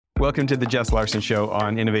Welcome to the Jess Larson Show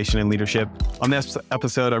on innovation and leadership. On this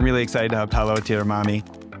episode, I'm really excited to have Paolo Tiramani.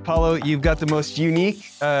 Paolo, you've got the most unique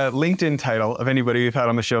LinkedIn title of anybody we've had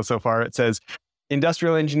on the show so far. It says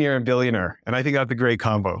industrial engineer and billionaire, and I think that's a great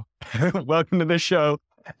combo. Welcome to the show.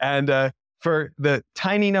 And for the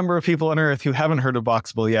tiny number of people on Earth who haven't heard of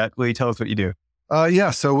Boxable yet, will you tell us what you do?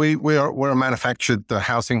 So we're a manufactured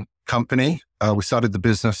housing company. We started the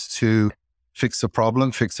business to fix a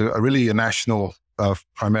problem, fix a national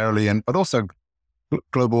primarily, but also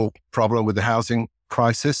global problem with the housing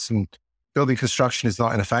crisis. And building construction is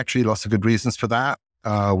not in a factory. Lots of good reasons for that.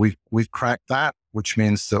 We've cracked that, which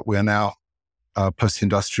means that we are now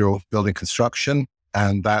post-industrial building construction,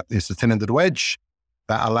 and that is the thin end of the wedge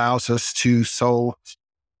that allows us to solve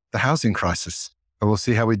the housing crisis. And we'll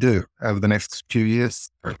see how we do over the next few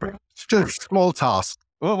years. Just a small task.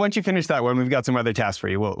 Well, once you finish that one, we've got some other tasks for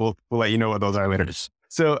you. We'll let you know what those are later.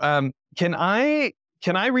 So can I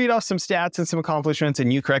read off some stats and some accomplishments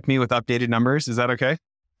and you correct me with updated numbers? Is that okay?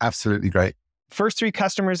 Absolutely great. First three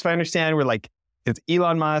customers, if I understand, were it's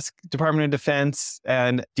Elon Musk, Department of Defense,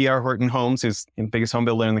 and D.R. Horton Homes, who's the biggest home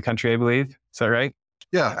builder in the country, I believe. Is that right?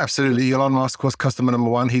 Yeah, absolutely. Elon Musk was customer number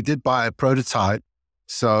one. He did buy a prototype.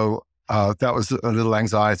 So that was a little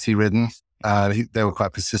anxiety ridden. They were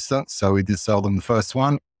quite persistent. So we did sell them the first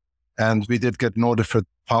one. And we did get an order for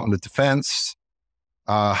Department of Defense,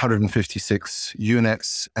 156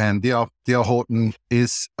 units. And D.R. Horton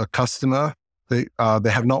is a customer. They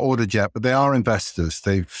have not ordered yet, but they are investors.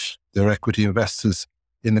 They're equity investors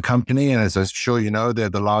in the company. And as I'm sure you know, they're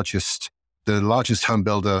the largest home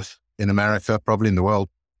builder in America, probably in the world.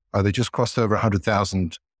 They just crossed over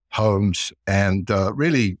 100,000 homes, and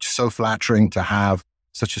really so flattering to have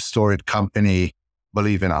such a storied company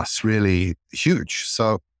believe in us. Really huge.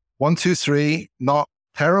 So 1, 2, 3, not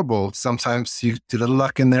terrible. Sometimes you get a little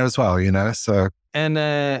luck in there as well, so. And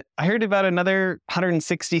I heard about another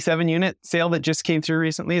 167 unit sale that just came through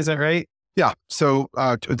recently. Is that right? Yeah. So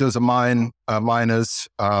there's a miners,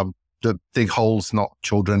 the big holes, not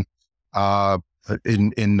children,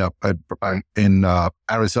 in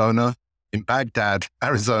Arizona, in Baghdad,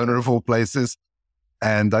 Arizona, of all places.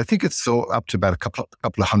 And I think it's up to about a couple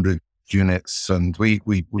of hundred units. And we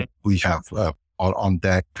have on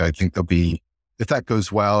deck. I think there'll be, if that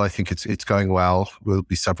goes well, I think it's going well. Will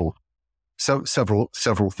be several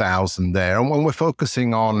thousand there. And when we're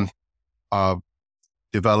focusing on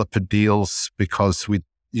developer deals, because we're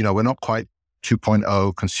not quite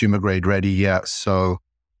 2.0 consumer grade ready yet. So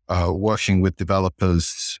working with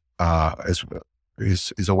developers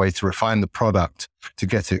is a way to refine the product to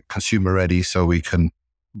get it consumer ready, so we can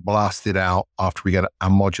blast it out after we get our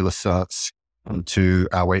modular certs to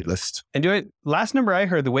our wait list. And last number I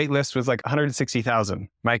heard, the wait list was 160,000. Am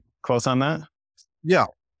I close on that? Yeah.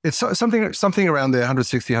 It's something around there,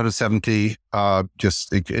 160, 170.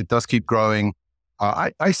 It does keep growing.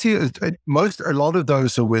 I see a lot of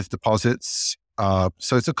those are with deposits.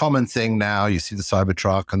 So it's a common thing now. You see the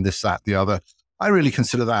Cybertruck and this, that, the other. I really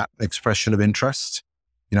consider that expression of interest.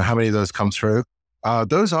 How many of those come through?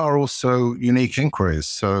 Those are also unique inquiries.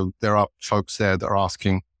 So there are folks there that are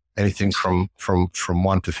asking anything from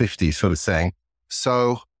 1 to 50 sort of thing.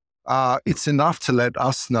 So it's enough to let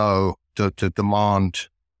us know that the demand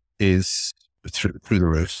is through the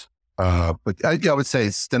roof. But I would say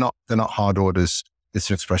they're not hard orders. It's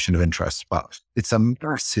an expression of interest, but it's a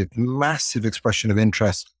massive expression of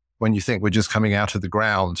interest when you think we're just coming out of the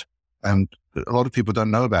ground, and a lot of people don't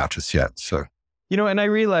know about us yet. So, and I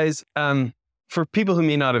realize for people who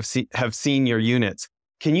may not have seen your units,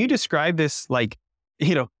 can you describe this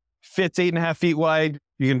fits 8.5 feet wide?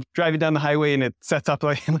 You can drive it down the highway and it sets up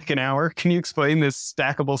in an hour. Can you explain this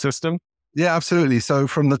stackable system? Yeah, absolutely. So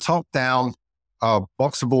from the top down,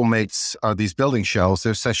 Boxable makes these building shells.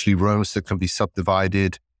 They're essentially rooms that can be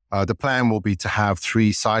subdivided. The plan will be to have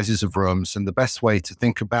 3 sizes of rooms, and the best way to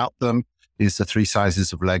think about them is the 3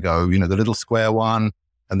 sizes of Lego. The little square one,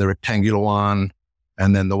 and the rectangular one,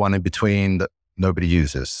 and then the one in between that nobody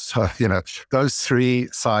uses. So, those 3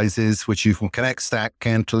 sizes, which you can connect, stack,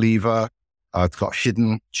 cantilever. It's got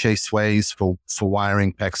hidden chaseways for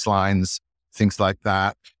wiring PEX lines, things like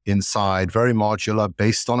that inside. Very modular,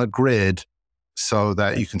 based on a grid, so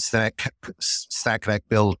that you can stack, connect,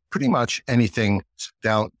 build pretty much anything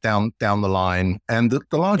down the line. And the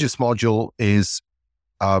largest module is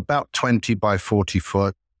about 20 by 40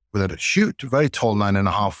 foot with a very tall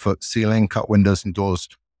 9.5 foot ceiling, cut windows and doors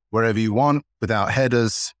wherever you want without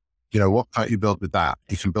headers. What can't you build with that?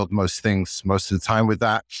 You can build most things most of the time with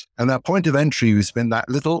that. And that point of entry has been that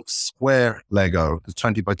little square Lego, the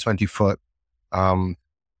 20 by 20 foot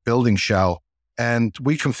building shell. And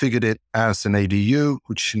we configured it as an ADU,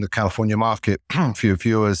 which in the California market, for your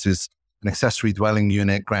viewers, is an accessory dwelling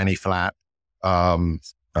unit, granny flat,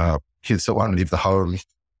 kids that won't leave the home,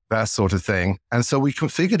 that sort of thing. And so we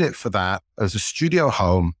configured it for that as a studio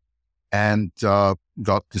home and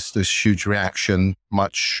got this huge reaction,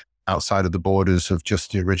 much outside of the borders of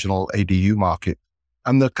just the original ADU market.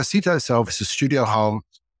 And the casita itself is a studio home,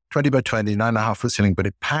 20 by 20, 9.5 foot ceiling, but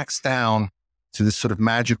it packs down to this sort of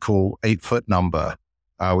magical 8-foot number,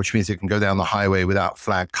 which means it can go down the highway without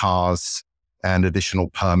flagged cars and additional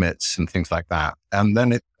permits and things like that. And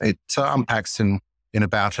then it unpacks in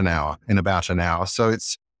about an hour. So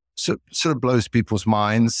it's sort of blows people's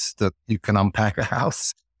minds that you can unpack a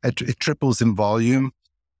house. It triples in volume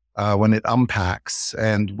when it unpacks.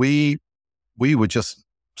 And we were just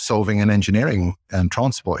solving an engineering and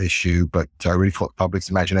transport issue, but I really caught the public's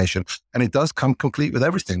imagination. And it does come complete with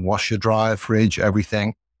everything: washer, dryer, fridge,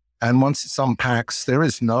 everything. And once it unpacks, there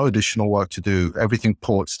is no additional work to do. Everything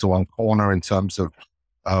ports to one corner in terms of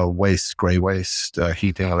waste, gray waste,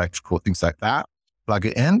 heating, electrical, things like that. Plug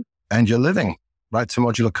it in and you're living right to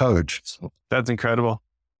modular code. That's incredible.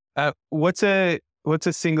 What's a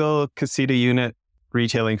single casita unit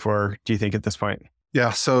retailing for, do you think, at this point?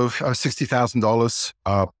 Yeah, so $60,000.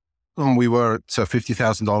 We were at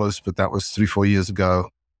 $50,000, but that was 3-4 years ago.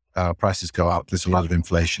 Prices go up. There's a lot of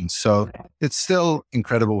inflation. So it's still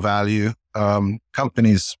incredible value.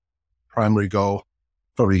 Company's primary goal,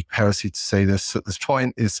 probably heresy to say this at this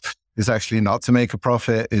point, is actually not to make a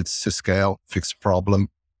profit. It's to scale, fix a problem.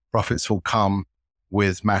 Profits will come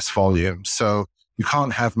with mass volume. So you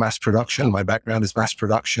can't have mass production. My background is mass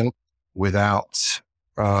production without...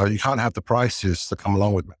 you can't have the prices that come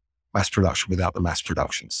along with mass production without the mass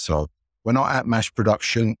production. So we're not at mass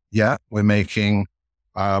production yet. We're making,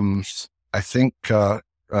 I think,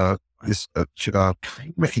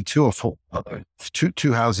 making 2 or 4,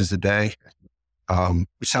 two houses a day,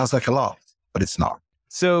 which sounds like a lot, but it's not.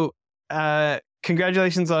 So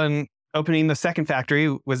congratulations on opening the second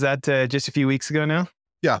factory. Was that just a few weeks ago now?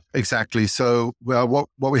 Yeah, exactly. So what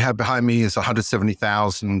we have behind me is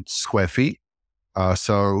 170,000 square feet.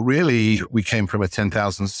 So really, we came from a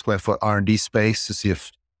 10,000 square foot R&D space to see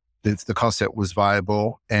if the concept was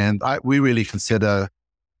viable. And we really consider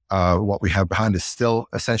what we have behind us still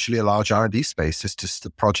essentially a large R&D space. It's just the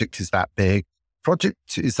project is that big.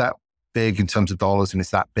 Project is that big in terms of dollars, and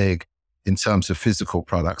it's that big in terms of physical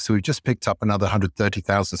products. So we've just picked up another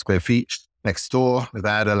 130,000 square feet next door,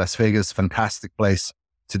 Nevada, Las Vegas, fantastic place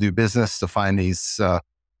to do business, to find these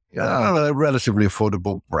relatively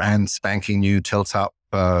affordable, brand spanking new tilt-up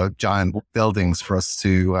giant buildings for us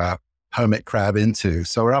to hermit crab into.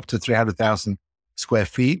 So we're up to 300,000 square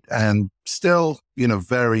feet and still,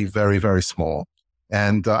 very, very, very small.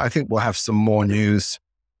 And I think we'll have some more news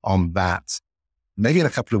on that. Maybe in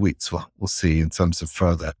a couple of weeks, we'll see in terms of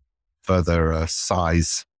further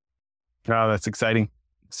size. Oh, that's exciting.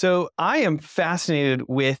 So I am fascinated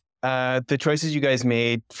with the choices you guys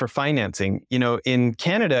made for financing. In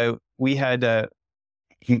Canada, we had a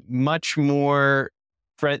much more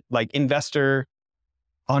investor,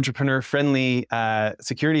 entrepreneur friendly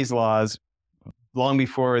securities laws long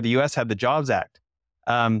before the US had the Jobs Act.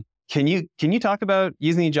 Can you talk about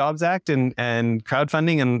using the Jobs Act and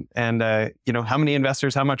crowdfunding and how many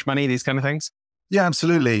investors, how much money, these kind of things? Yeah,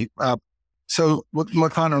 absolutely. So my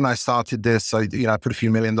partner and I started this. I put a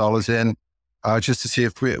few $1 million in just to see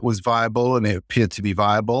if it was viable, and it appeared to be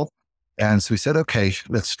viable. And so we said, okay,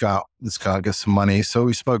 let's go get some money. So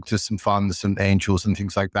we spoke to some funds and angels and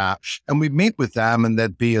things like that. And we'd meet with them, and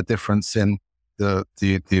there'd be a difference in the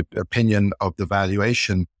opinion of the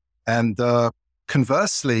valuation. And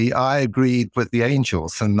conversely, I agreed with the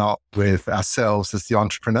angels and not with ourselves as the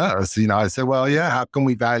entrepreneurs. I said, well, yeah, how can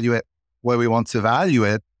we value it where we want to value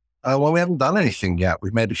it? Well, we haven't done anything yet.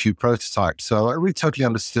 We've made a few prototypes. So I really totally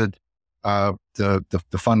understood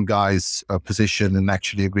the fund guys' position and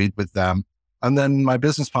actually agreed with them. And then my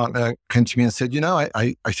business partner came to me and said,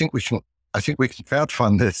 I think we can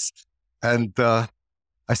crowdfund this. And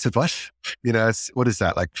I said, what? What is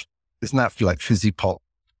that? Isn't that for fizzy pop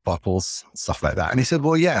bottles, stuff like that? And he said,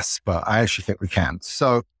 well, yes, but I actually think we can.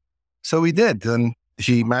 So we did. And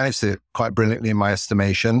he managed it quite brilliantly in my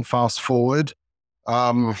estimation. Fast forward,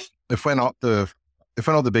 if we're not the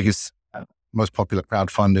biggest, most popular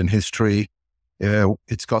crowdfund in history,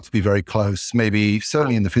 it's got to be very close. Maybe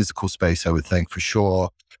certainly in the physical space, I would think, for sure.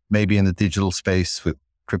 Maybe in the digital space with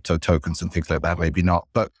crypto tokens and things like that, maybe not.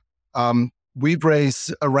 But we've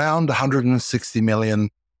raised around $160 million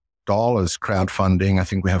crowdfunding. I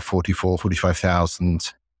think we have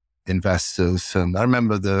 45,000 investors. And I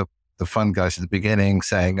remember the the fund guys at the beginning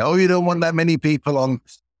saying, "Oh, you don't want that many people on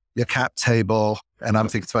your cap table." And I'm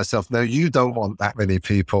thinking to myself, "No, you don't want that many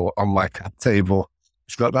people on my cap table.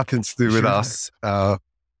 It's got nothing to do with us." We're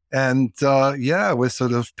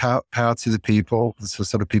sort of power to the people. This was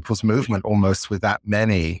sort of people's movement almost with that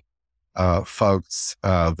many folks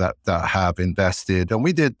that have invested. And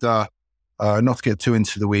we did, not to get too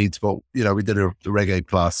into the weeds, but, we did the Reg A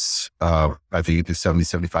Plus, I think it did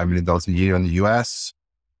 $75 million a year in the US.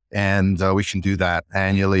 And we can do that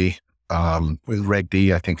annually. With Reg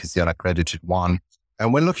D, I think is the unaccredited one.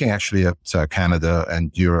 And we're looking actually at Canada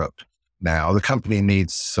and Europe now. The company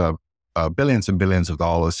needs billions and billions of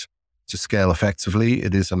dollars to scale effectively.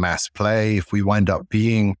 It is a mass play. If we wind up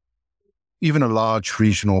being even a large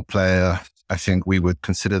regional player, I think we would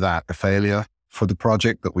consider that a failure for the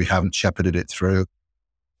project, that we haven't shepherded it through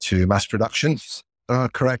to mass production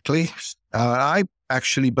correctly. I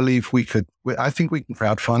actually believe I think we can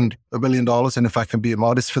crowdfund $1 billion. And if I can be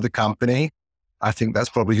modest for the company, I think that's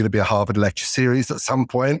probably going to be a Harvard lecture series at some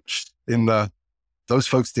point those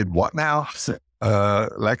folks did what now?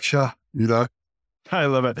 Lecture, I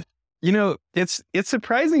love it. It's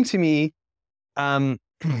surprising to me.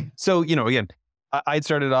 So, again, I'd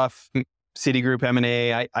started off Citigroup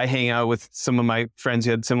M&A. I hang out with some of my friends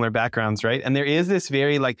who had similar backgrounds, right? And there is this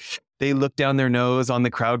very they look down their nose on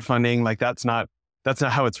the crowdfunding, that's not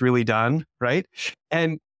how it's really done, right?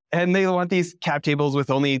 And they want these cap tables with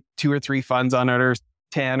only 2 or 3 funds on it, or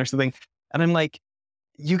 10 or something. And I'm like,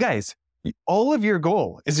 you guys, all of your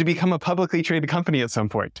goal is to become a publicly traded company at some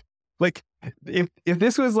point. If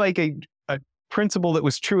this was a principle that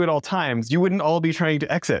was true at all times, you wouldn't all be trying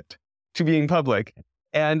to exit to being public.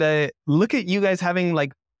 And look at you guys having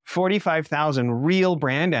 45,000 real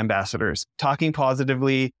brand ambassadors talking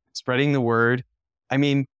positively, spreading the word. I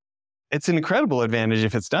mean, it's an incredible advantage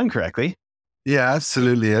if it's done correctly. Yeah,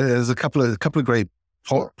 absolutely. There's a couple of great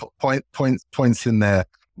points in there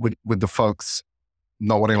with the folks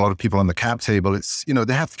not wanting a lot of people on the cap table. It's,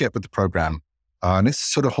 they have to get with the program. And it's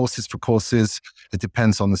sort of horses for courses. It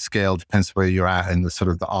depends on the scale, depends where you're at in the sort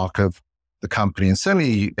of the arc of the company. And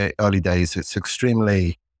certainly early days, it's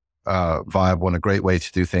extremely viable and a great way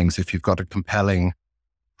to do things if you've got a compelling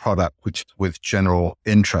product with general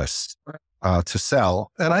interest to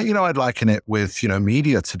sell. And I'd liken it with,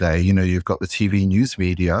 media today. You've got the TV news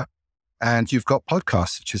media and you've got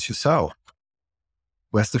podcasts such as yourself.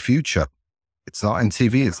 Where's the future? It's not in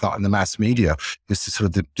TV. It's not in the mass media. It's the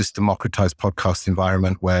sort of just democratized podcast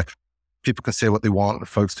environment where people can say what they want,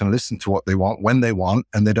 folks can listen to what they want when they want,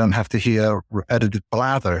 and they don't have to hear repetitive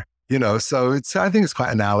blather. So I think it's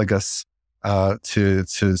quite analogous to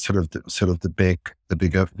sort of the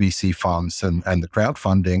bigger VC funds and the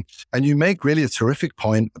crowdfunding. And you make really a terrific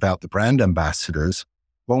point about the brand ambassadors.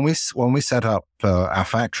 When we set up our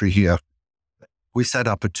factory here, we set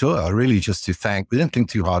up a tour really just to we didn't think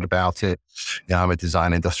too hard about it. I'm a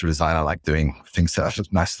industrial designer. I like doing things that are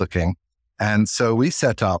nice looking. And so we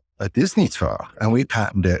set up a Disney tour and we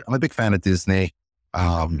patented it. I'm a big fan of Disney,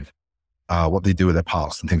 what they do with their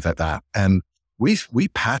parks and things like that. And we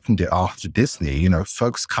patented it after Disney.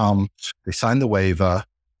 Folks come, they sign the waiver,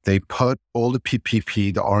 they put all the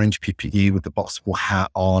PPE, the orange PPE with the boxable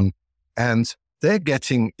hat on, and they're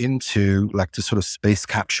getting into the sort of space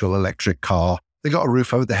capsule electric car. They got a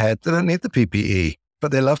roof over their head. They don't need the PPE,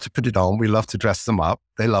 but they love to put it on. We love to dress them up.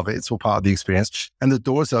 They love it. It's all part of the experience. And the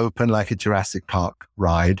doors open like a Jurassic Park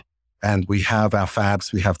ride. And we have our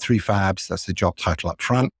fabs. We have 3 fabs. That's the job title up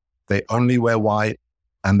front. They only wear white,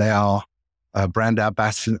 and they are brand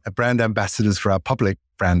ambassadors for our public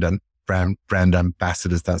brand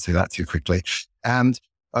ambassadors. Don't say that too quickly. And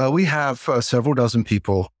we have several dozen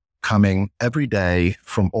people coming every day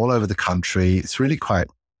from all over the country. It's really quite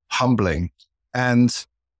humbling. And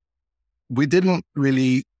we didn't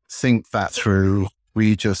really think that through.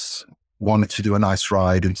 We just wanted to do a nice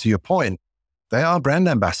ride. And to your point, they are brand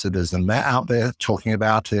ambassadors and they're out there talking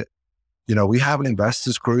about it. We have an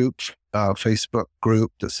investors group, Facebook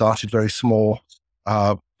group that started very small.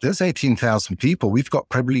 There's 18,000 people. We've got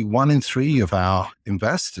probably 1 in 3 of our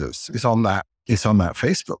investors is on that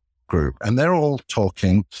Facebook group, and they're all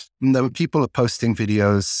talking. And there were people are posting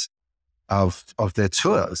videos of their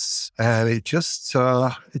tours, and it just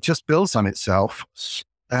builds on itself.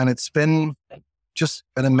 And it's been just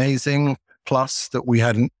an amazing plus that we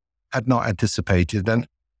had not anticipated. And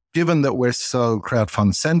given that we're so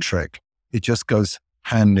crowdfund centric, it just goes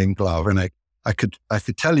hand in glove. And I could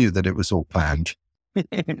tell you that it was all planned.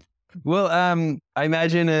 Well, I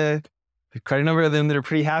imagine quite a number of them that are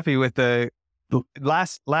pretty happy with the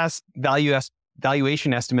last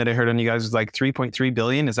valuation estimate I heard on you guys was $3.3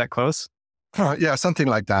 billion. Is that close? Yeah, something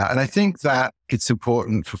like that. And I think that it's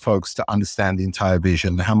important for folks to understand the entire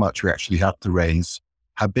vision, how much we actually have to raise,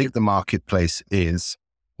 how big the marketplace is,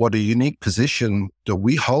 what a unique position that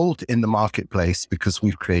we hold in the marketplace because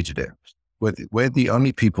we've created it. We're the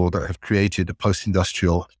only people that have created a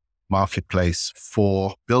post-industrial marketplace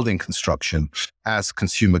for building construction as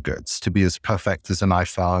consumer goods, to be as perfect as an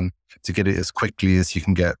iPhone, to get it as quickly as you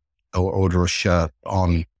can get or order a shirt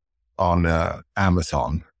on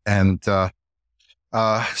Amazon. And so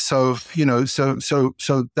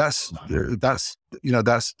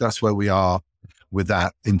that's where we are with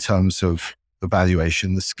that in terms of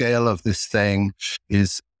evaluation. The scale of this thing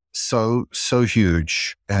is so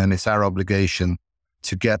huge, and it's our obligation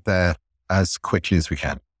to get there as quickly as we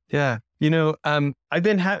can. Yeah. I've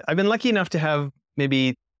been lucky enough to have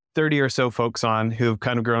maybe 30 or so folks on who've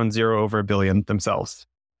kind of grown 0 over $1 billion themselves.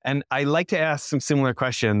 And I like to ask some similar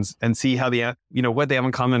questions and see how what they have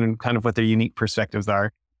in common and kind of what their unique perspectives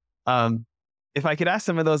are. If I could ask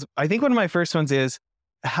some of those, I think one of my first ones is,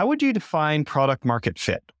 how would you define product market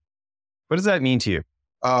fit? What does that mean to you?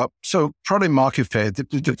 So product market fit,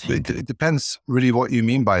 it depends really what you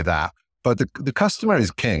mean by that. But the customer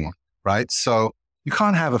is king, right? So you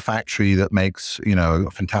can't have a factory that makes,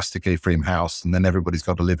 a fantastic A-frame house and then everybody's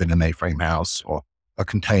got to live in an A-frame house, or a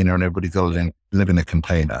container and everybody's got to live in a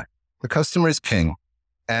container. The customer is king.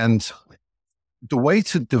 And the way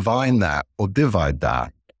to divide that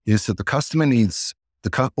is that the customer needs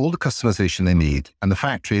all the customization they need. And the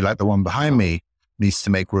factory, like the one behind me, needs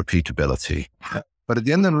to make repeatability. But at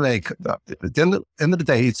the end of the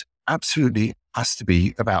day, it absolutely has to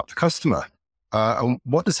be about the customer. And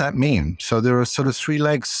what does that mean? So there are sort of 3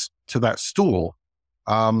 legs to that stool.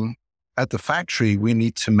 At the factory, we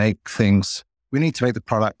need to make the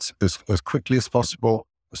products as quickly as possible,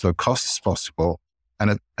 as low cost as possible,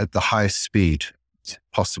 and at the highest speed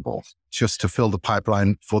possible, just to fill the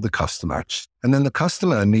pipeline for the customer. And then the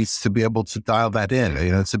customer needs to be able to dial that in.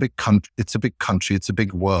 It's a big country, it's a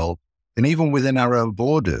big world. And even within our own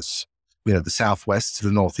borders, the Southwest to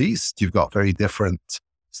the Northeast, you've got very different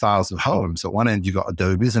styles of homes. At one end, you've got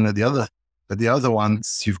adobes, and at the other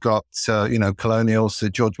ones, you've got, colonials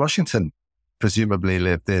that George Washington presumably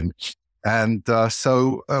lived in. And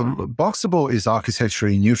so Boxable is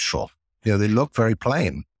architecturally neutral. They look very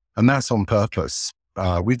plain, and that's on purpose.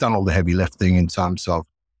 We've done all the heavy lifting in terms of,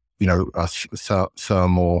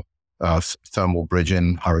 thermal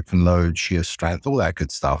bridging, hurricane load, shear strength, all that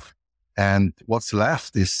good stuff. And what's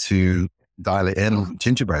left is to dial it in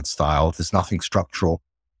gingerbread style. There's nothing structural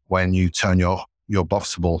when you turn your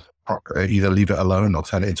Boxable, either leave it alone or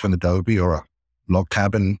turn it into an adobe or a log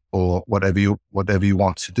cabin or whatever you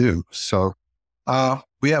want to do. So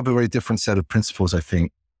we have a very different set of principles, I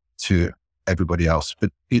think, to everybody else.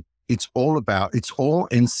 But it's all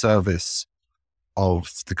in service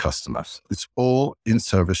of the customer. It's all in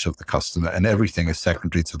service of the customer, and everything is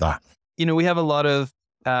secondary to that. We have a lot of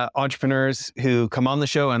entrepreneurs who come on the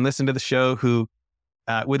show and listen to the show who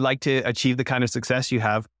would like to achieve the kind of success you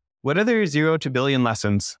have. What other 0 to billion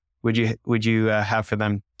lessons would you have for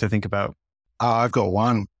them to think about? I've got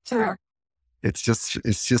one. Sure. It's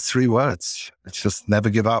just 3 words. It's just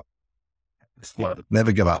never give up.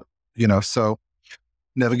 Never give up. So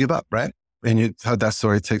never give up, right? And you heard that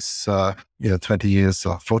story. It takes 20 years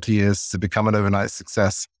or 40 years to become an overnight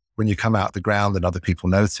success when you come out the ground and other people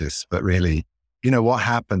notice. But really, what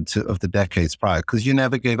happened of the decades prior? Because you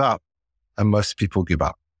never gave up, and most people give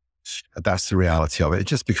up. That's the reality of it. It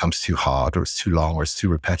just becomes too hard, or it's too long, or it's too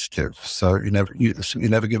repetitive. So you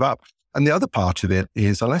never give up. And the other part of it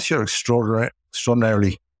is, unless you're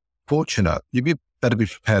extraordinarily fortunate, you better be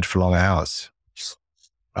prepared for long hours,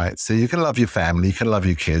 right? So you can love your family, you can love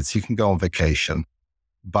your kids, you can go on vacation.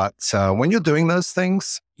 But when you're doing those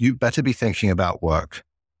things, you better be thinking about work.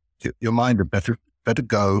 Your mind would better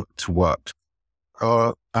go to work.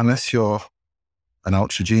 Or unless you're an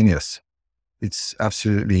ultra genius, it's not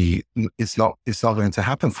going to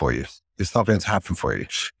happen for you. It's not going to happen for you.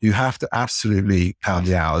 You have to absolutely count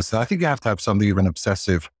the hours. And I think you have to have something of an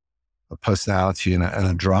obsessive personality and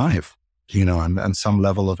a drive, and some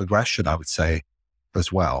level of aggression, I would say,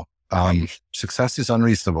 as well. Success is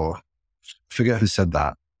unreasonable. I forget who said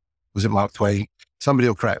that. Was it Mark Twain? Somebody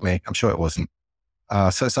will correct me. I'm sure it wasn't.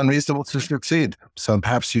 So it's unreasonable to succeed. So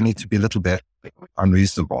perhaps you need to be a little bit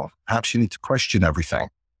unreasonable. Perhaps you need to question everything.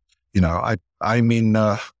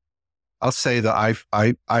 I'll say that I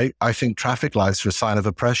think traffic lights are a sign of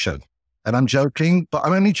oppression. And I'm joking, but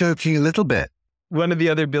I'm only joking a little bit. One of the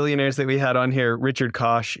other billionaires that we had on here, Richard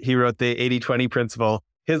Koch, he wrote the 80-20 principle.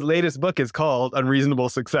 His latest book is called Unreasonable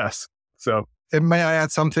Success. So may I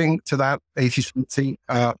add something to that 80-20?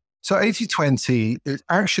 So 80/20, it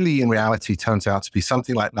actually in reality turns out to be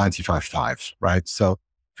something like 95/5, right? So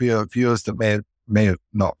for your viewers that may have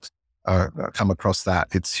not come across that,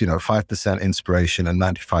 it's 5% inspiration and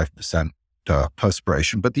 95%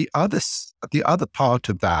 perspiration. But the other part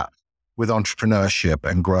of that with entrepreneurship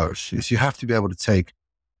and growth is you have to be able to take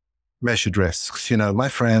measured risks. My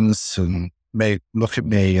friends may look at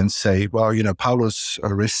me and say, well, Paulo's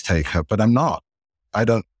a risk taker, but I'm not. I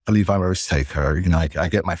don't believe I'm a risk taker. I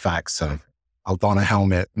get my facts and I'll don a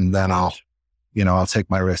helmet and then I'll take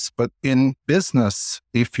my risks. But in business,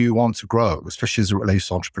 if you want to grow, especially as it relates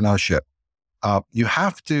to entrepreneurship, you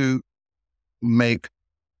have to make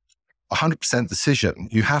 100% decision.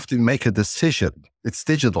 You have to make a decision. It's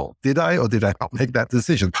digital. Did I or did I not make that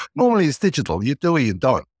decision? Normally it's digital. You do or you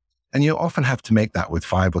don't. And you often have to make that with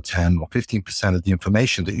 5 or 10 or 15% of the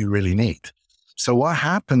information that you really need. So what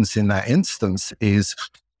happens in that instance is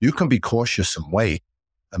you can be cautious and wait.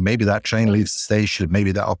 And maybe that train leaves the station.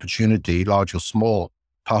 Maybe that opportunity, large or small,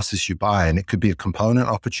 passes you by. And it could be a component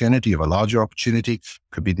opportunity of a larger opportunity. It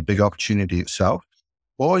could be the big opportunity itself.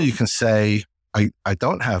 Or you can say, I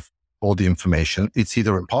don't have all the information. It's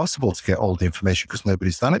either impossible to get all the information because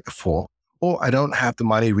nobody's done it before, or I don't have the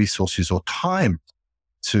money, resources, or time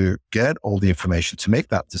to get all the information to make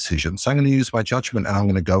that decision. So I'm going to use my judgment and I'm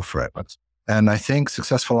going to go for it. And I think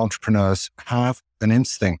successful entrepreneurs have an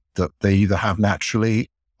instinct that they either have naturally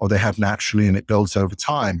or they have naturally and it builds over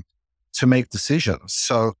time to make decisions.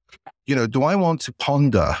 So, do I want to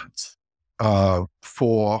ponder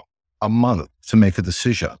for a month to make a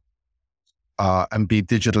decision and be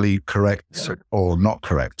digitally correct or not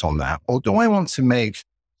correct on that? Or do I want to make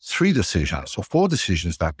 3 decisions or 4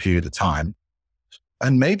 decisions that period of time?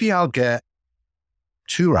 And maybe I'll get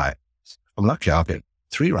 2 right. If I'm lucky, I'll get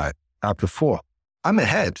 3 right out of 4. I'm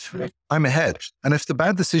ahead. And if the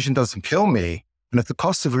bad decision doesn't kill me, and if the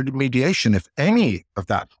cost of remediation, if any of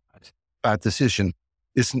that bad decision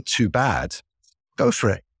isn't too bad, go for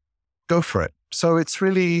it. So it's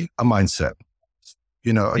really a mindset.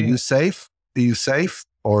 Are you safe?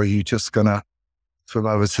 Or are you just going to swim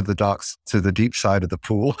over to the deep side of the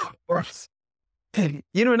pool?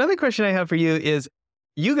 Another question I have for you is,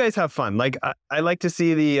 you guys have fun. Like I like to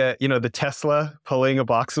see the Tesla pulling a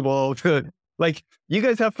Boxable. Like you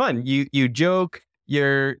guys have fun. You joke.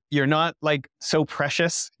 You're not like so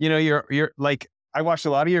precious. You're like, I watched a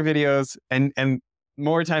lot of your videos and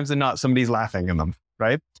more times than not, somebody's laughing in them.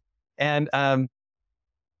 Right. And,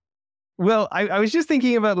 well, I was just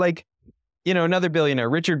thinking about another billionaire,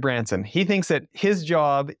 Richard Branson. He thinks that his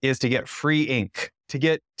job is to get free ink, to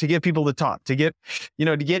get people to talk, to get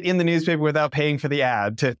in the newspaper without paying for the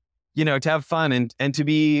ad, to have fun and to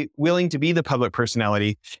be willing to be the public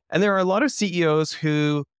personality. And there are a lot of CEOs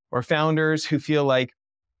or founders who feel like,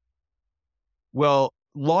 well,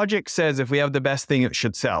 logic says if we have the best thing, it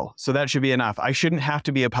should sell. So that should be enough. I shouldn't have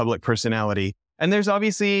to be a public personality. And there's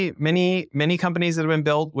obviously many, many companies that have been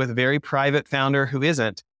built with a very private founder who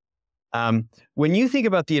isn't. When you think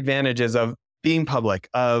about the advantages of being public,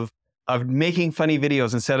 of making funny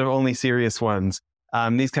videos instead of only serious ones,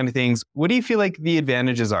 these kind of things, what do you feel like the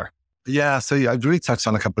advantages are? Yeah, so I've really touched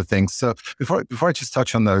on a couple of things. So before I just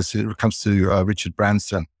touch on those, it comes to Richard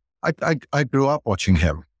Branson. I grew up watching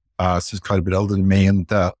him. So he's quite a bit older than me,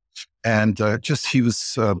 and just he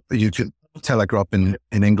was. You could tell I grew up in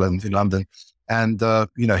England, in London, and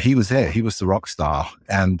he was there. He was the rock star,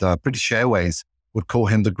 and British Airways would call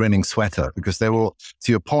him the grinning sweater because they were all,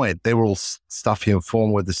 to your point, they were all stuffy and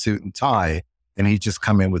formal with the suit and tie, and he'd just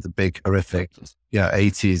come in with a big, horrific,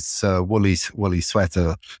 80s woolly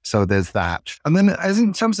sweater. So there's that. And then as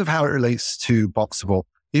in terms of how it relates to Boxable,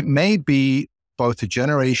 it may be both a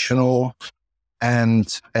generational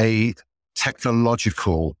and a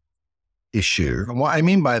technological issue. And what I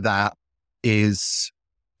mean by that is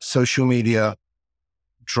social media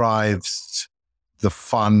drives the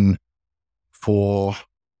fun for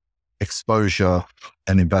exposure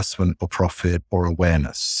and investment or profit or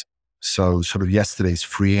awareness. So sort of yesterday's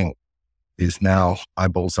free ink is now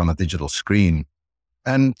eyeballs on a digital screen.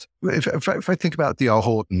 And if I think about D.R.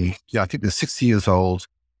 Horton, I think they're 60 years old,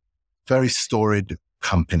 very storied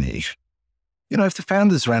company. If the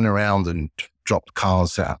founders ran around and dropped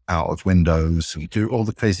cars out of windows and do all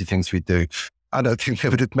the crazy things we do, I don't think they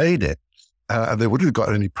would have made it. They wouldn't have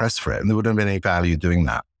got any press for it, and there wouldn't have been any value doing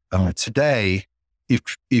that. Today,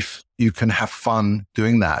 if you can have fun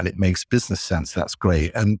doing that and it makes business sense, that's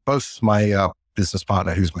great. And both my business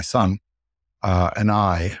partner, who's my son, and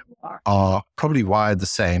I are probably wired the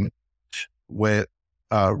same. We're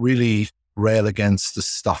really rail against the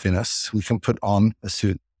stuffiness. We can put on a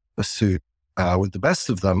suit with the best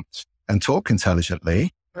of them and talk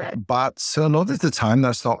intelligently. But a lot of the time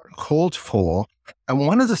that's not called for. And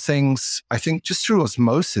one of the things I think just through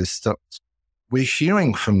osmosis that we're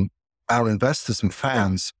hearing from our investors and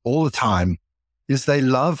fans all the time is they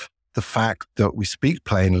love the fact that we speak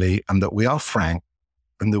plainly and that we are frank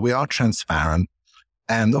and that we are transparent.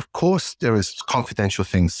 And of course, there is confidential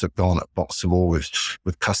things that go on at Boxable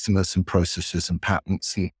with customers and processes and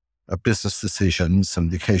patents and business decisions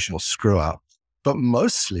and the occasional screw up. But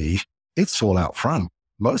mostly it's all out front.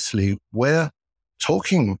 Mostly we're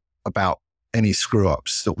talking about any screw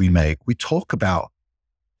ups that we make. We talk about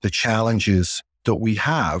the challenges that we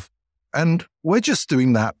have. And we're just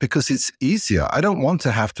doing that because it's easier. I don't want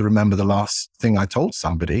to have to remember the last thing I told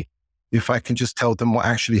somebody. If I can just tell them what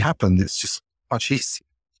actually happened, it's just much easier.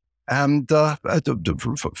 And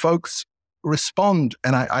folks respond.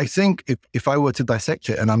 And I think if I were to dissect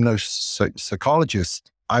it, and I'm no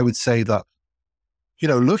psychologist, I would say that,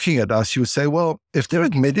 looking at us, you would say, well, if they're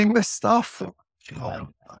admitting this stuff,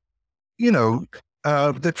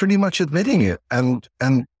 they're pretty much admitting it. And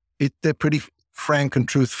they're pretty frank and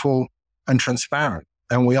truthful and transparent.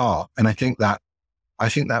 And we are. And I think that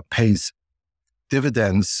pays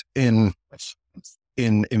dividends in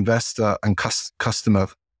investor and customer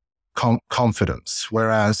confidence.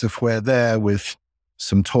 Whereas if we're there with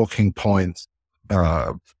some talking points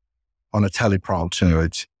on a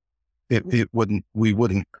teleprompter, we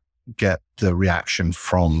wouldn't get the reaction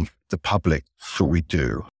from the public that we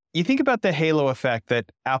do. You think about the halo effect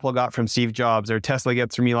that Apple got from Steve Jobs, or Tesla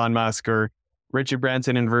gets from Elon Musk, or Richard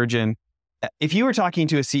Branson and Virgin. If you were talking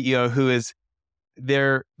to a CEO who is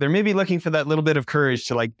they're maybe looking for that little bit of courage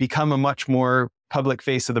to become a much more public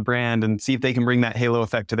face of the brand and see if they can bring that halo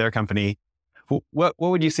effect to their company, what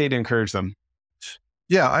would you say to encourage them?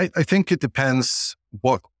 Yeah, I think it depends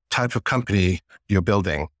what type of company you're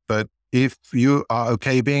building. But if you are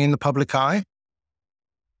okay being in the public eye,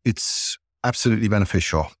 it's absolutely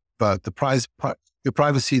beneficial. But your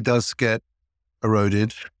privacy does get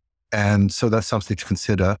eroded. And so that's something to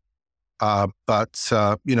consider. But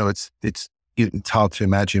it's hard to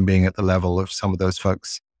imagine being at the level of some of those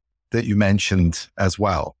folks that you mentioned as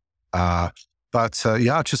well.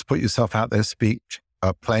 Just put yourself out there, speak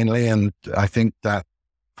plainly. And I think that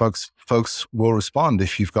folks will respond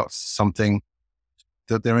if you've got something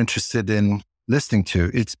that they're interested in listening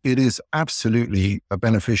to. It is absolutely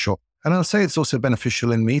beneficial. And I'll say it's also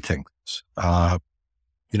beneficial in meetings.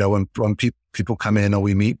 When people come in or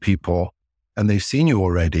we meet people and they've seen you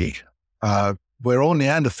already, we're all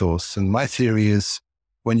Neanderthals. And my theory is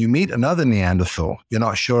when you meet another Neanderthal, you're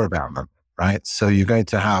not sure about them, right? So you're going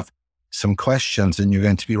to have some questions and you're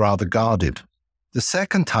going to be rather guarded. The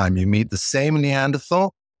second time you meet the same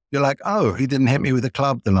Neanderthal, you're like, oh, he didn't hit me with a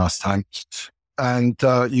club the last time. And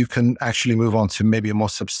you can actually move on to maybe a more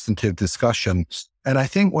substantive discussion. And I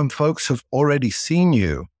think when folks have already seen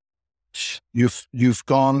you, you've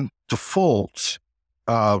gone default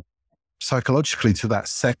psychologically to that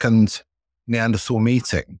second Neanderthal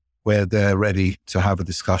meeting where they're ready to have a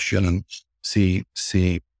discussion and see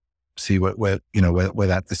where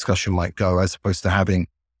that discussion might go, as opposed to having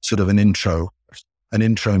sort of an intro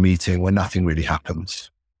meeting where nothing really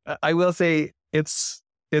happens. I will say it's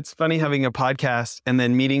funny having a podcast and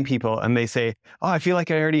then meeting people and they say, oh, I feel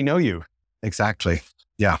like I already know you. Exactly.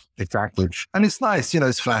 Yeah, exactly. And it's nice,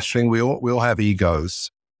 it's flattering. We all have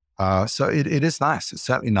egos. So it is nice. It's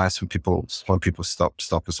certainly nice when people stop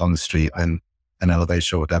us on the street and an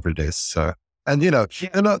elevator or whatever it is. So, and they're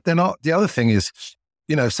not, the other thing is,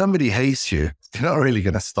 if somebody hates you, they're not really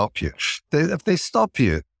going to stop you. If they stop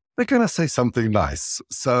you, they're going to say something nice.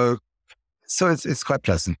 So it's quite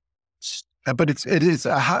pleasant. But it is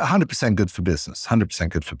 100% good for business, 100%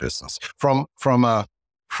 good for business. From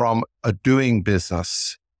a doing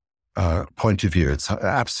business point of view, it's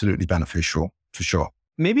absolutely beneficial for sure.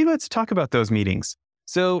 Maybe let's talk about those meetings.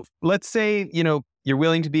 So let's say, you're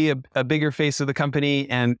willing to be a bigger face of the company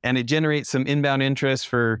and it generates some inbound interest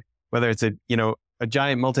for whether it's a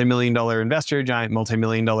giant multi-million-dollar investor, giant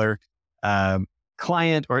multi-million-dollar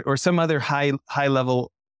client, or some other high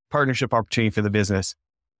level partnership opportunity for the business.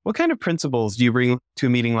 What kind of principles do you bring to a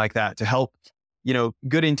meeting like that to help,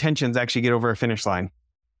 good intentions actually get over a finish line?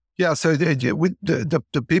 Yeah, so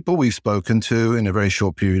the people we've spoken to in a very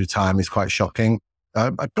short period of time is quite shocking.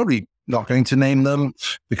 I'm probably not going to name them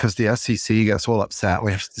because the SEC gets all upset.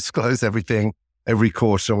 We have to disclose everything every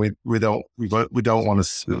quarter. We don't want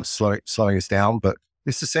to slowing us down, but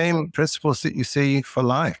it's the same principles that you see for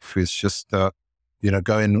life. It's just go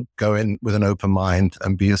in with an open mind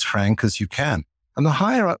and be as frank as you can. And the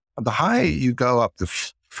higher you go up the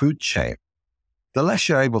food chain, the less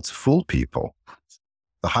you're able to fool people.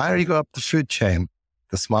 The higher you go up the food chain,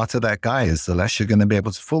 the smarter that guy is, the less you're going to be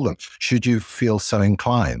able to fool them. Should you feel so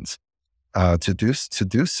inclined to do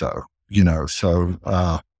so,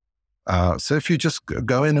 so if you just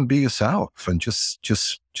go in and be yourself and just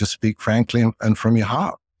speak frankly and from your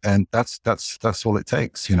heart, and that's all it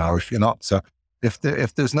takes. If you're not, so if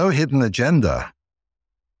there's no hidden agenda,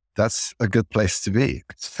 that's a good place to be.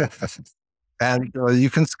 And you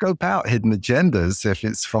can scope out hidden agendas if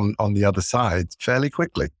it's from on the other side fairly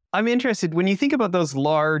quickly. I'm interested, when you think about those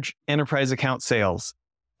large enterprise account sales,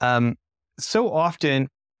 so often,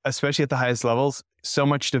 especially at the highest levels, so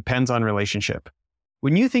much depends on relationship.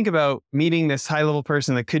 When you think about meeting this high-level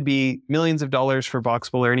person that could be millions of dollars for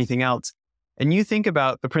Boxable or anything else, and you think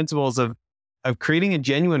about the principles of creating a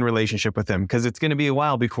genuine relationship with them, because it's going to be a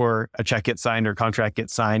while before a check gets signed or contract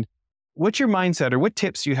gets signed, what's your mindset, or what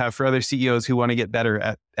tips do you have for other CEOs who want to get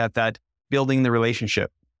better at that, building the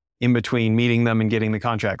relationship in between meeting them and getting the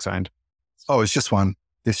contract signed? Oh, it's just one.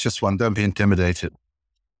 Don't be intimidated.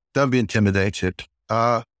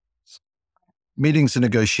 Meetings and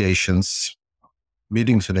negotiations.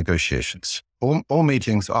 All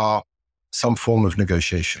meetings are some form of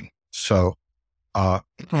negotiation. So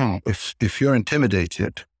if you're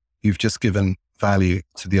intimidated, you've just given value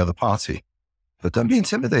to the other party. But don't be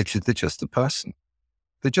intimidated. They're just a person.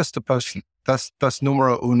 That's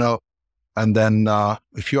numero uno. And then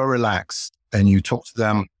if you're relaxed and you talk to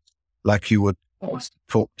them like you would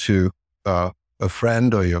talk to a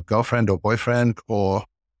friend or your girlfriend or boyfriend, or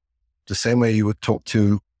the same way you would talk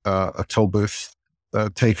to a toll booth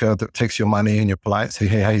taker that takes your money and you're polite, say,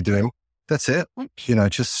 hey, how you doing? That's it.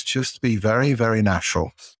 Just be very, very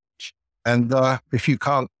natural. And if you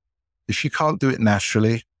can't do it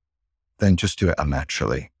naturally, then just do it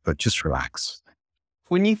unnaturally, but just relax.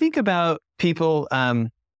 When you think about people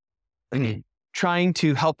trying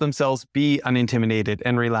to help themselves be unintimidated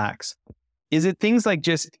and relax, is it things like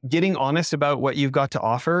just getting honest about what you've got to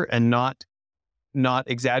offer and not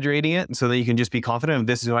exaggerating it, so that you can just be confident of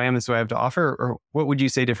this is who I am, this is what I have to offer? Or what would you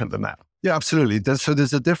say different than that? Yeah, absolutely.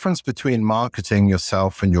 There's a difference between marketing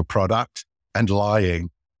yourself and your product and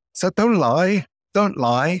lying. So don't lie,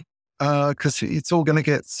 because it's all going to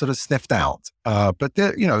get sort of sniffed out. But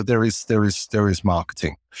there is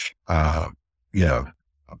marketing.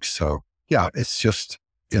 So yeah, it's just,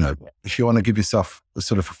 if you want to give yourself a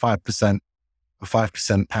sort of a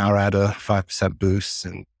 5% power adder, 5% boost,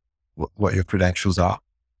 and what your credentials are,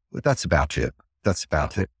 that's about it.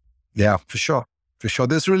 Yeah, for sure.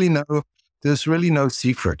 There's really no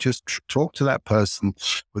secret. Just talk to that person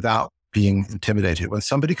without being intimidated. When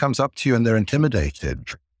somebody comes up to you and they're intimidated,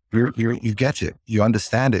 you get it. You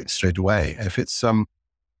understand it straight away. If it's a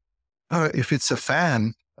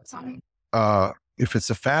fan or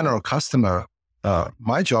a customer,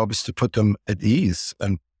 my job is to put them at ease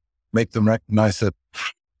and make them recognize that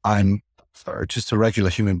I'm just a regular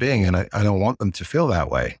human being, and I don't want them to feel that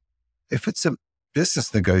way. If it's a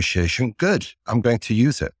business negotiation, good. I'm going to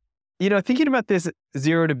use it. Thinking about this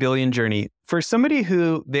 0 to billion journey, for somebody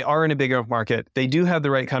who they are in a big enough market, they do have the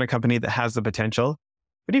right kind of company that has the potential.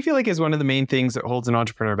 What do you feel like is one of the main things that holds an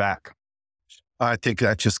entrepreneur back? I think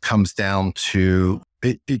that just comes down to,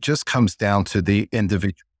 it just comes down to the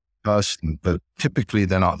individual person, but typically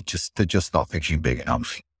they're just not thinking big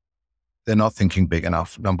enough. They're not thinking big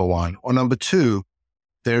enough, number one. Or number two,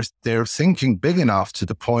 they're thinking big enough to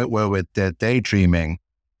the point where they're daydreaming,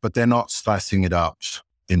 but they're not slicing it up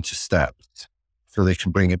into steps so they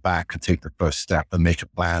can bring it back and take the first step and make a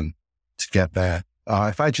plan to get there.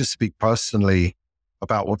 If I just speak personally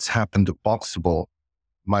about what's happened at Boxable,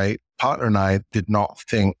 my partner and I did not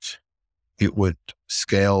think it would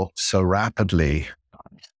scale so rapidly.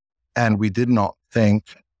 And we did not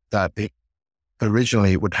think that it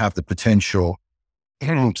originally would have the potential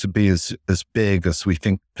to be as big as we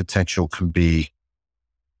think potential can be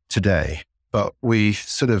today. But we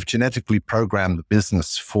sort of genetically programmed the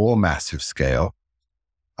business for massive scale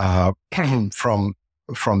from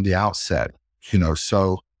the outset,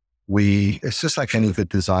 so it's just like any good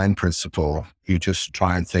design principle. You just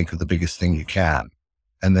try and think of the biggest thing you can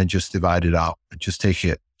and then just divide it up and just take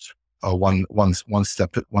it one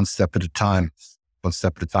step at a time.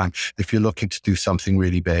 If you're looking to do something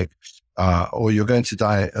really big, or you're going to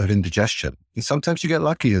die of indigestion, and sometimes you get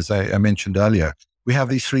lucky, as I mentioned earlier. We have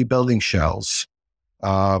these 3 building shells.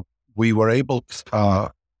 We were able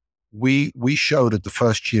to, we showed at the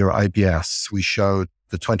first year IBS, we showed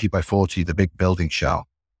the 20 by 40, the big building shell,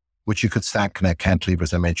 which you could stack, connect, cantilever,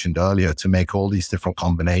 as I mentioned earlier, to make all these different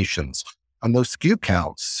combinations. And those SKU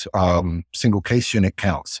counts, single case unit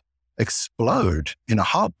counts, explode in a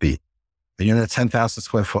heartbeat. And you're in a 10,000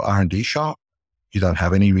 square foot R&D shop, You don't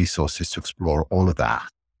have any resources to explore all of that.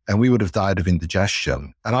 And we would have died of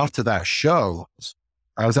indigestion. And after that show,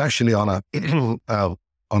 I was actually on a, I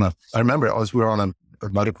remember it was, we were on a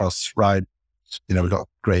motocross ride. You know, we got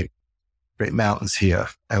great mountains here,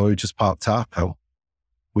 and we were just parked up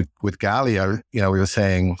with Galio. You know, we were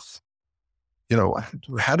saying, you know,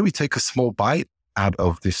 how do we take a small bite out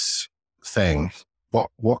of this thing?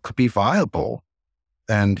 What could be viable?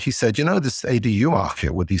 And he said, you know, this ADU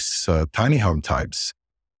market with these tiny home types.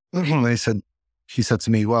 He said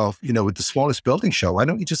to me, well, you know, with the smallest building show, why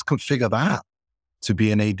don't you just configure that to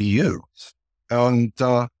be an ADU? And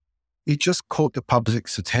it just caught the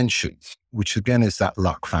public's attention, which again is that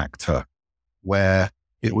luck factor, where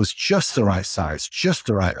it was just the right size, just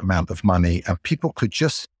the right amount of money, and people could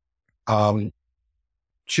just put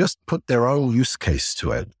their own use case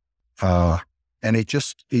to it. And it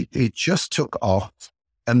just took off.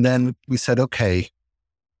 And then we said, okay,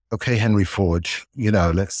 Henry Ford, you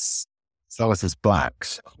know, let's sell us as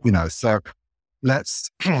blacks, you know, so let's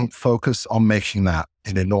focus on making that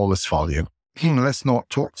in enormous volume. Let's not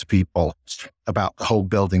talk to people about the whole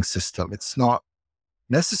building system. It's not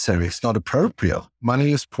necessary. It's not appropriate.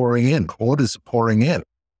 Money is pouring in. Orders are pouring in.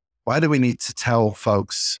 Why do we need to tell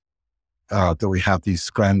folks that we have these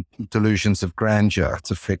grand delusions of grandeur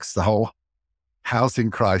to fix the whole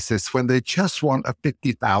housing crisis when they just want a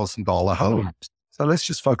 $50,000 home? So let's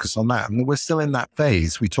just focus on that. And we're still in that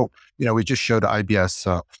phase. We talk, you know, we just showed at IBS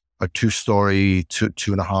a 2-story, 3-bed,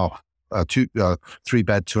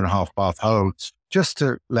 2.5-bath home, just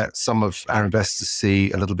to let some of our investors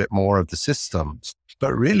see a little bit more of the system.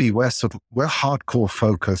 But really, we're hardcore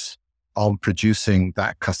focused on producing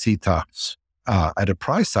that casita at a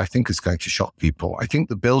price I think is going to shock people. I think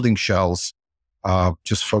the building shells,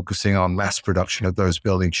 just focusing on mass production of those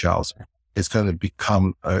building shells, it's going to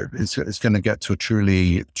become, it's going to get to a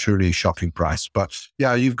truly, truly shocking price. But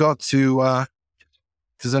yeah, you've got to,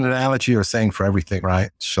 there's an analogy you're saying for everything,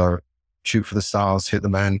 right? So shoot for the stars, hit the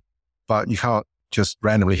moon, but you can't just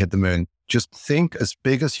randomly hit the moon. Just think as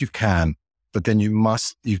big as you can, but then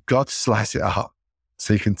you've got to slice it up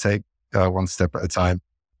so you can take one step at a time.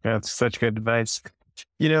 That's such good advice.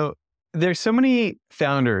 You know, there's so many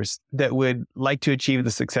founders that would like to achieve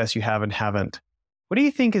the success you have and haven't. What do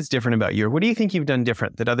you think is different about you? Or what do you think you've done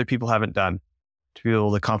different that other people haven't done to be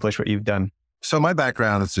able to accomplish what you've done? So my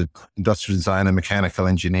background is an industrial designer, mechanical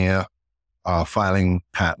engineer, filing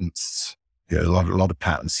patents, a lot of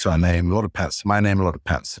patents to our name, a lot of patents to my name, a lot of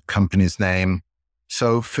patents to the company's name.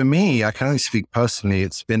 So for me, I can only speak personally,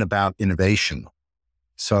 it's been about innovation.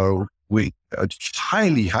 So we are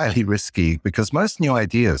highly, highly risky because most new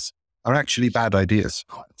ideas are actually bad ideas.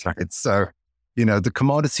 It's, you know, the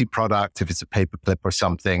commodity product, if it's a paperclip or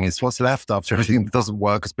something, is what's left after everything that doesn't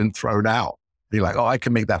work has been thrown out. You're like, oh, I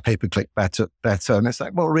can make that paperclip better. And it's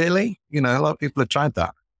like, well, really? You know, a lot of people have tried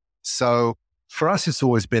that. So for us, it's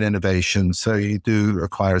always been innovation. So you do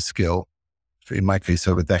require a skill, in my case,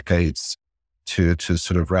 over decades to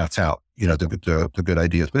sort of route out, you know, the good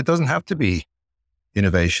ideas. But it doesn't have to be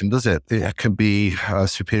innovation, does it? It could be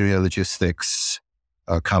superior logistics,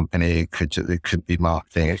 a company, it could be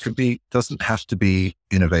marketing. Doesn't have to be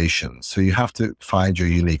innovation. So you have to find your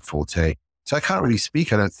unique forte. So I can't really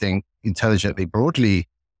speak, I don't think, intelligently broadly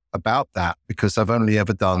about that because I've only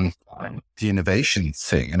ever done the innovation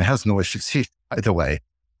thing and it hasn't always succeeded either way.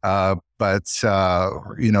 But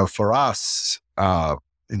you know, for us,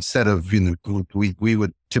 instead of, you know, we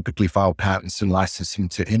would typically file patents and license them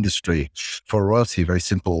to industry for royalty, very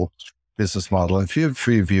simple business model. And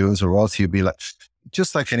for your viewers, a royalty would be like,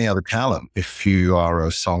 just like any other talent. If you are a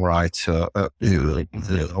songwriter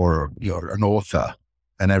or you're an author,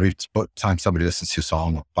 and every time somebody listens to your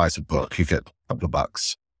song or buys a book, you get a couple of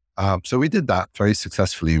bucks. So we did that very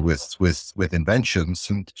successfully with Inventions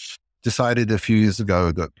and decided a few years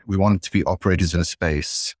ago that we wanted to be operators in a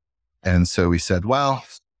space. And so we said, well,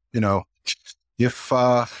 you know, if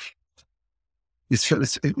an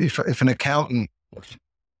accountant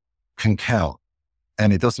can count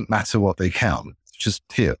and it doesn't matter what they count, just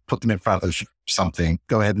here, put them in front of something,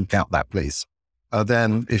 go ahead and count that, please.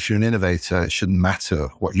 Then if you're an innovator, it shouldn't matter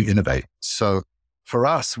what you innovate. So for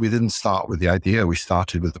us, we didn't start with the idea. We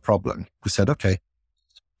started with the problem. We said, okay,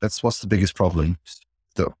 what's the biggest problem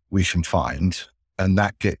that we can find? And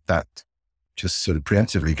that just sort of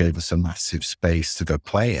preemptively gave us a massive space to go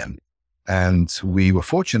play in. And we were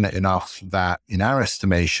fortunate enough that in our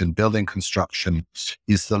estimation, building construction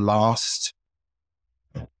is the last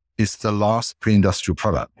pre-industrial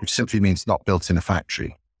product, which simply means not built in a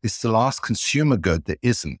factory. It's the last consumer good that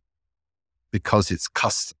isn't, because it's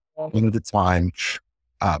custom all of the time.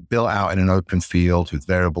 built out in an open field with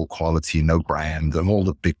variable quality, no brand, and all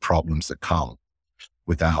the big problems that come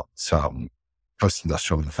without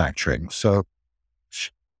post-industrial manufacturing. So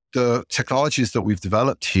the technologies that we've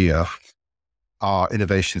developed here are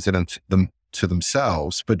innovations in them to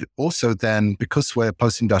themselves, but also then, because we're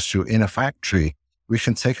post-industrial in a factory, we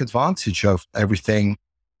can take advantage of everything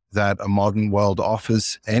that a modern world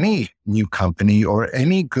offers any new company or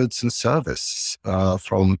any goods and service,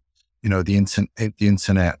 from the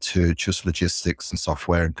internet to just logistics and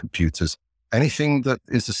software and computers. Anything that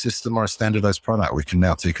is a system or a standardized product, we can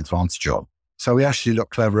now take advantage of. So we actually look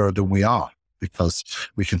cleverer than we are because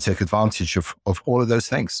we can take advantage of all of those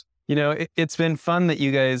things. It's been fun that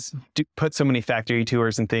you guys put so many factory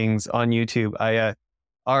tours and things on YouTube.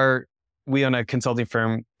 We own a consulting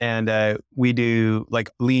firm, and we do like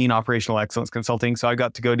lean operational excellence consulting. So I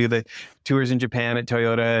got to go do the tours in Japan at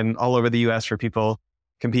Toyota and all over the US for people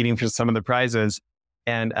competing for some of the prizes.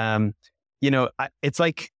 And, it's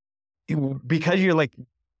like, because you're like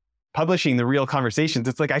publishing the real conversations,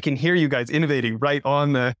 it's like I can hear you guys innovating right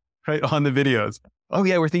on the videos. Oh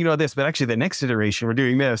yeah, we're thinking about this, but actually the next iteration, we're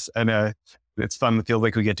doing this. And it's fun to feel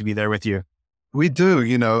like we get to be there with you. We do,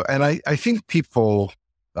 and I think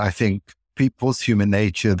people's human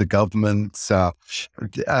nature, the government,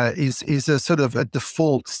 is a sort of a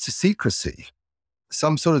default to secrecy.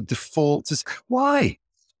 Some sort of default to, why?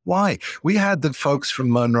 We had the folks from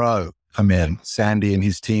Monroe come in, Sandy and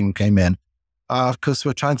his team came in, because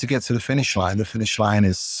we're trying to get to the finish line. The finish line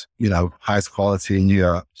is, highest quality in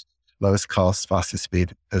Europe, lowest cost, fastest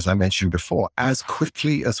speed, as I mentioned before, as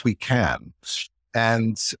quickly as we can.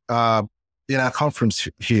 And in our conference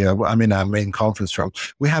here, our main conference room,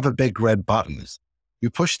 we have a big red button. You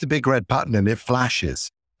push the big red button and it flashes.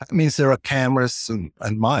 That means there are cameras and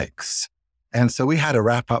mics. And so we had a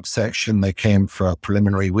wrap-up section. They came for a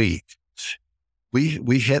preliminary week.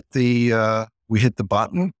 We hit the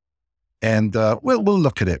button, and we'll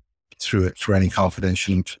look at it through any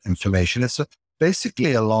confidential information. It's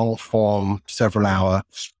basically a long form, several hour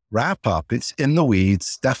wrap-up. It's in the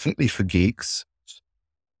weeds, definitely for geeks.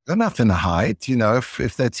 Got nothing to hide.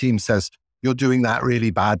 If their team says you're doing that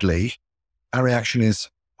really badly, our reaction is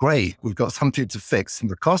great. We've got something to fix,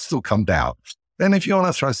 and the cost will come down. And if you want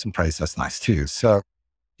to throw some praise, that's nice too. So,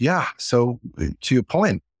 yeah. So to your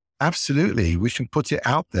point, absolutely, we can put it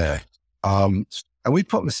out there. And we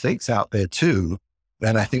put mistakes out there too.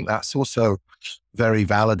 And I think that's also very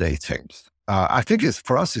validating. I think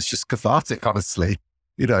for us, it's just cathartic, honestly.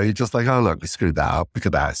 You're just like, oh, look, we screwed that up. Look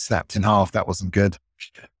at that. It snapped in half. That wasn't good.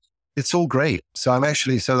 It's all great. So we'll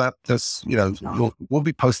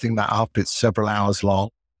be posting that up. It's several hours long.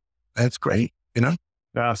 And it's great,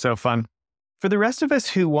 Oh, so fun. For the rest of us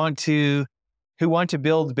who want to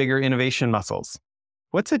build bigger innovation muscles,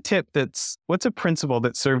 what's a principle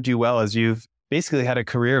that served you well as you've basically had a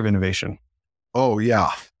career of innovation? Oh,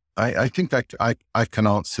 yeah. I think that I can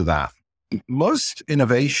answer that. Most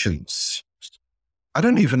innovations, I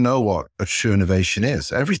don't even know what a true innovation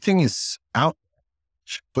is. Everything is out,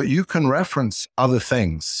 but you can reference other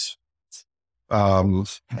things. I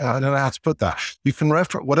don't know how to put that. You can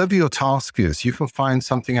reference whatever your task is. You can find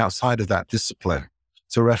something outside of that discipline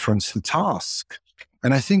to reference the task.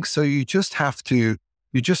 And I think so. You just have to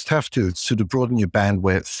sort of broaden your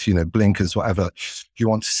bandwidth, blinkers, whatever you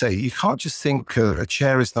want to say. You can't just think a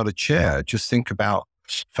chair is not a chair. Just think about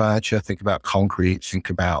furniture, think about concrete, think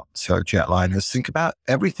about jetliners, think about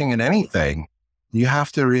everything and anything. You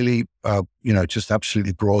have to really, just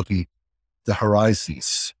absolutely broaden the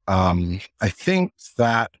horizons. I think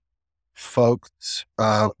that folks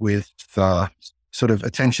with sort of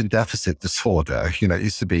attention deficit disorder, it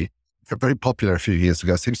used to be very popular a few years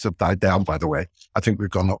ago. Seems to have died down, by the way. I think we've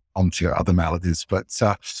gone on to other maladies. But,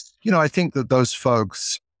 I think that those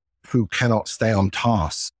folks who cannot stay on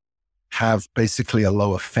task have basically a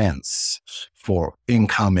lower fence for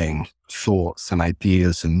incoming thoughts and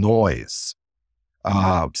ideas and noise.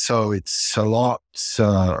 So it's a lot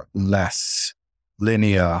less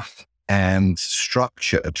linear and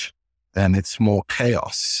structured, and it's more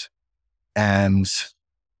chaos. And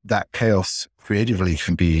that chaos creatively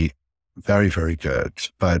can be very, very good.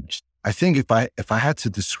 But I think if I had to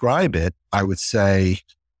describe it, I would say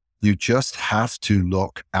you just have to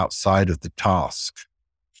look outside of the task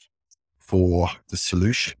for the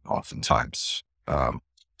solution oftentimes. I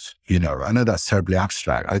know that's terribly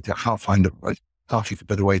abstract. I can't find a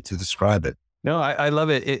better way to describe it. No, I love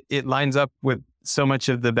it. It lines up with so much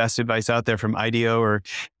of the best advice out there from IDEO or,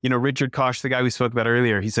 Richard Koch, the guy we spoke about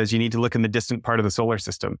earlier. He says you need to look in the distant part of the solar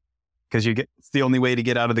system because it's the only way to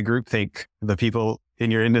get out of the groupthink, the people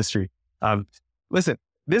in your industry. Listen,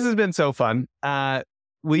 this has been so fun.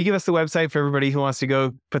 will you give us the website for everybody who wants to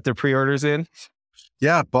go put their pre-orders in?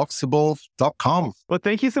 Yeah, Boxable.com. Well,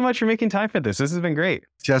 thank you so much for making time for this. This has been great.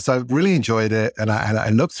 Jess, I really enjoyed it. And I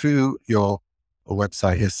looked through your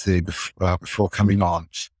website yesterday before coming on,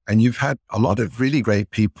 and you've had a lot of really great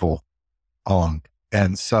people on.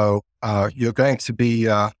 And so you're going to be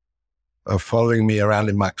following me around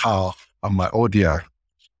in my car on my audio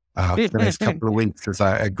for the next couple of weeks as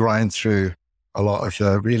I grind through a lot of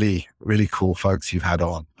the really, really cool folks you've had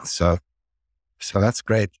on. So that's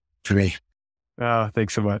great for me. Oh,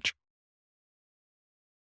 thanks so much.